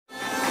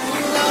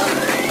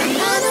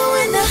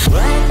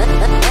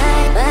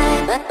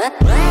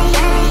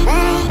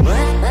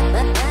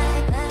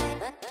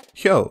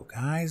Yo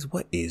guys,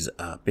 what is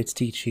up? It's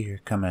Teach here,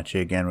 coming at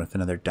you again with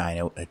another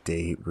Dino a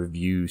Day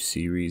review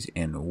series,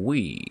 and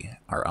we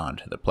are on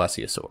to the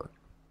Plesiosaur.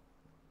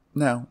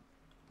 Now,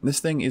 this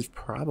thing is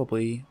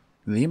probably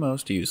the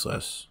most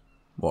useless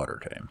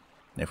water tame,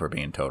 if we're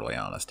being totally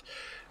honest.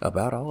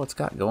 About all it's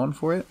got going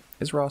for it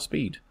is raw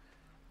speed.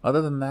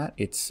 Other than that,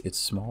 it's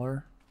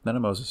smaller than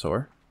a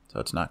mosasaur, so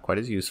it's not quite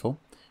as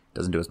useful. It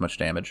doesn't do as much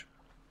damage.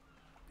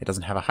 It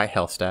doesn't have a high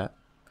health stat.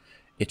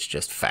 It's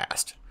just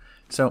fast.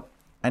 So,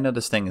 I know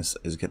this thing is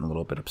getting a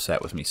little bit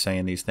upset with me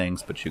saying these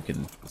things, but you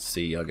can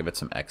see, I'll give it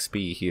some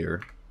XP here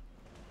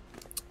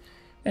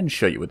and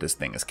show you what this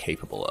thing is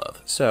capable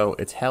of. So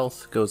its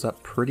health goes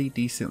up pretty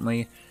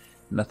decently,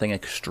 nothing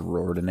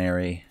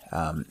extraordinary.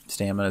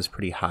 Stamina is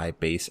pretty high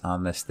base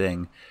on this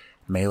thing.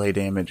 Melee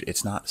damage,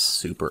 it's not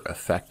super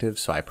effective,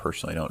 so I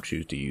personally don't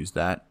choose to use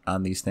that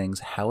on these things.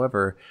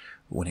 However,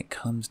 when it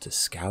comes to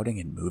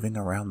scouting and moving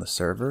around the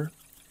server,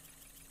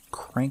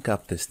 crank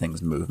up this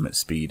thing's movement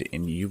speed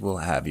and you will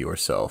have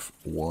yourself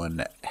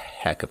one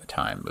heck of a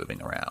time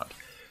moving around.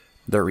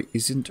 There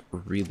isn't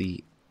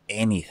really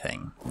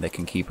anything that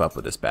can keep up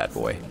with this bad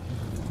boy.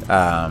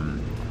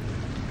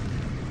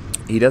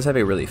 He does have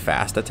a really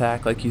fast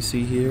attack like you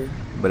see here,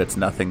 but it's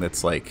nothing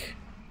that's like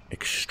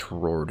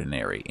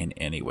extraordinary in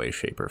any way,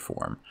 shape, or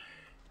form.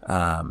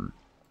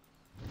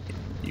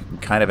 You can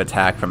kind of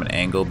attack from an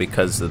angle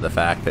because of the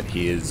fact that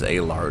he is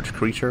a large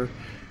creature,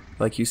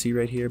 like you see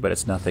right here, but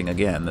it's nothing,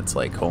 again, that's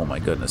like, oh my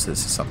goodness,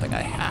 this is something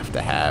I have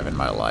to have in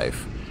my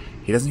life.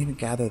 He doesn't even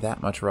gather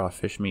that much raw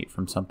fish meat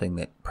from something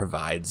that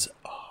provides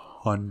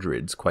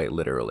hundreds, quite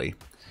literally.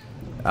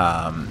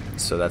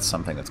 So that's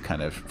something that's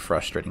kind of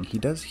frustrating. He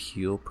does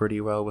heal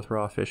pretty well with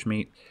raw fish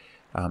meat.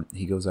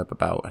 He goes up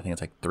about, I think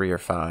it's like 3 or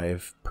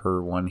 5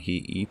 per one he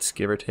eats,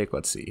 give or take.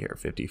 Let's see here,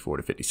 54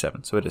 to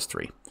 57, so it is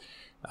 3.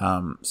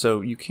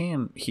 So you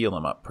can heal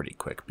him up pretty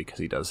quick because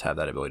he does have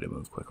that ability to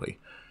move quickly.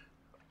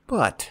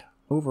 But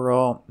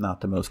overall, not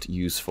the most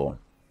useful.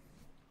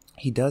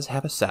 He does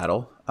have a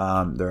saddle.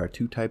 There are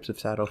 2 types of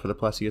saddle for the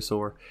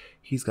Plesiosaur.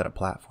 He's got a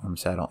platform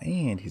saddle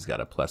and he's got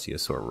a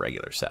Plesiosaur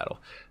regular saddle.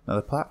 Now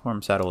the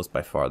platform saddle is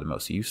by far the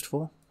most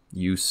useful,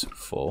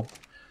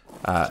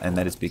 and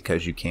that is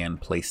because you can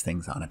place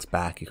things on its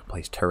back. You can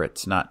place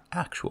turrets, not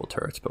actual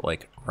turrets, but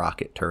like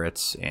rocket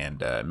turrets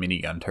and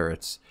minigun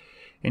turrets.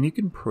 And you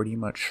can pretty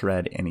much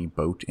shred any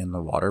boat in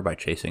the water by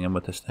chasing him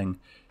with this thing.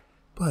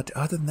 But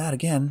other than that,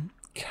 again,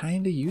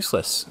 kind of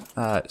useless.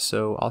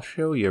 So I'll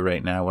show you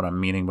right now what I'm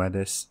meaning by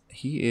this.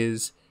 He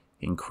is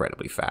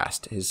incredibly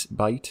fast. His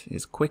bite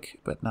is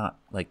quick, but not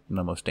like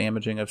the most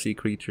damaging of sea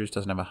creatures.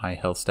 Doesn't have a high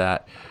health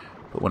stat.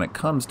 But when it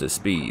comes to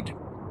speed,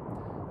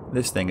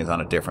 this thing is on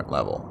a different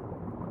level.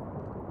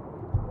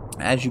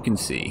 As you can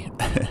see,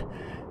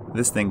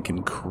 this thing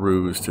can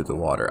cruise through the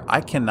water.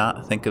 I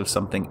cannot think of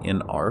something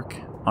in Ark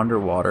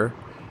underwater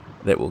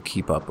that will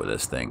keep up with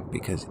this thing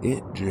because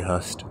it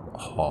just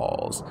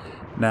hauls.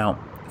 Now,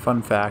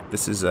 fun fact,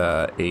 this is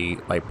a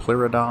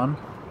Lipleurodon.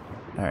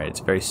 Alright, it's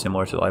very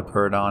similar to the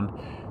Lipleurodon,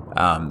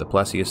 the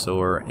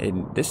Plesiosaur,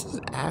 and this is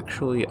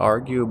actually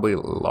arguably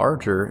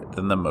larger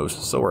than the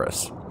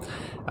Mosasaurus.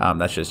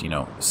 That's just, you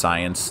know,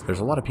 science. There's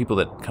a lot of people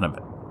that kind of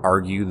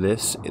argue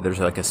this. There's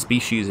like a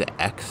species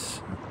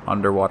X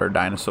underwater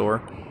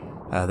dinosaur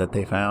that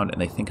they found,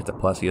 and they think it's a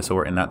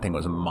Plesiosaur, and that thing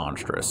was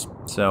monstrous.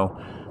 So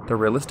the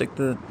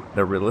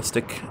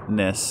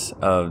realisticness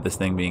of this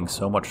thing being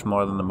so much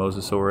smaller than the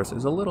Mosasaurus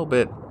is a little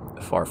bit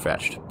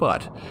far-fetched,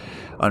 but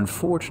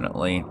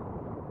unfortunately,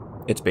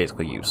 it's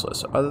basically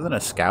useless. Other than a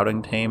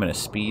scouting tame and a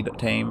speed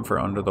tame for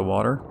under the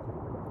water,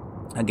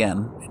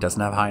 again, it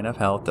doesn't have high enough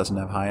health, doesn't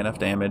have high enough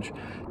damage,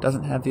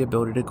 doesn't have the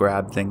ability to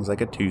grab things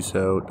like a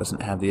Tuso,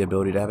 doesn't have the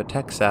ability to have a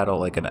tech saddle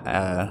like a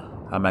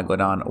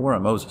Megalodon or a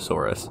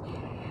Mosasaurus.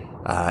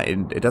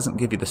 It doesn't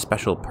give you the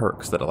special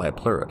perks that a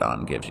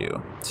Lipleurodon gives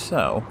you.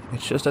 So,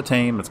 it's just a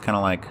tame that's kind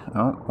of like,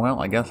 oh,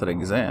 well, I guess it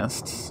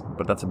exists,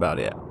 but that's about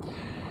it.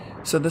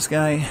 So this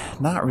guy,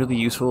 not really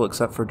useful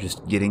except for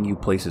just getting you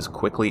places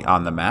quickly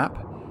on the map.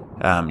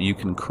 You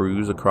can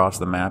cruise across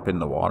the map in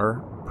the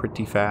water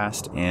pretty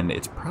fast, and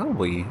it's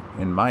probably,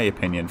 in my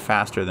opinion,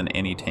 faster than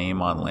any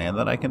tame on land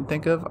that I can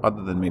think of,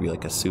 other than maybe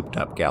like a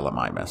souped-up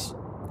Gallimimus.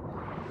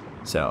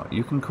 So,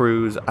 you can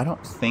cruise. I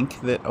don't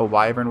think that a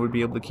Wyvern would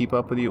be able to keep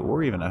up with you,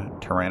 or even a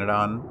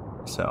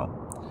Pteranodon.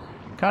 So,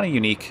 kind of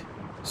unique.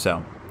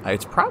 So,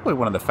 it's probably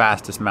one of the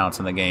fastest mounts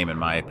in the game, in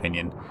my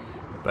opinion.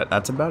 But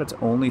that's about its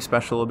only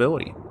special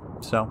ability.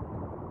 So,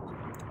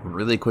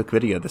 really quick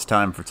video this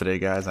time for today,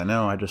 guys. I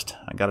know, I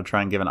gotta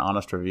try and give an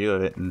honest review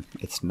of it, and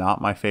it's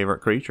not my favorite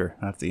creature.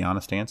 That's the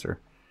honest answer.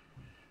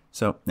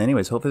 So,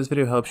 anyways, hope this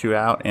video helps you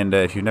out, and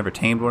if you've never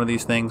tamed one of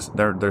these things,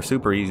 they're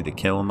super easy to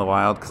kill in the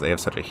wild because they have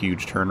such a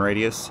huge turn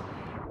radius.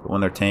 But when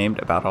they're tamed,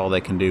 about all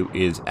they can do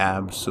is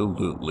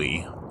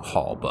absolutely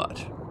haul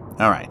butt.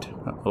 Alright,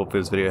 hope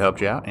this video helped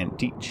you out, and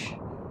Teach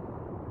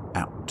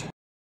out.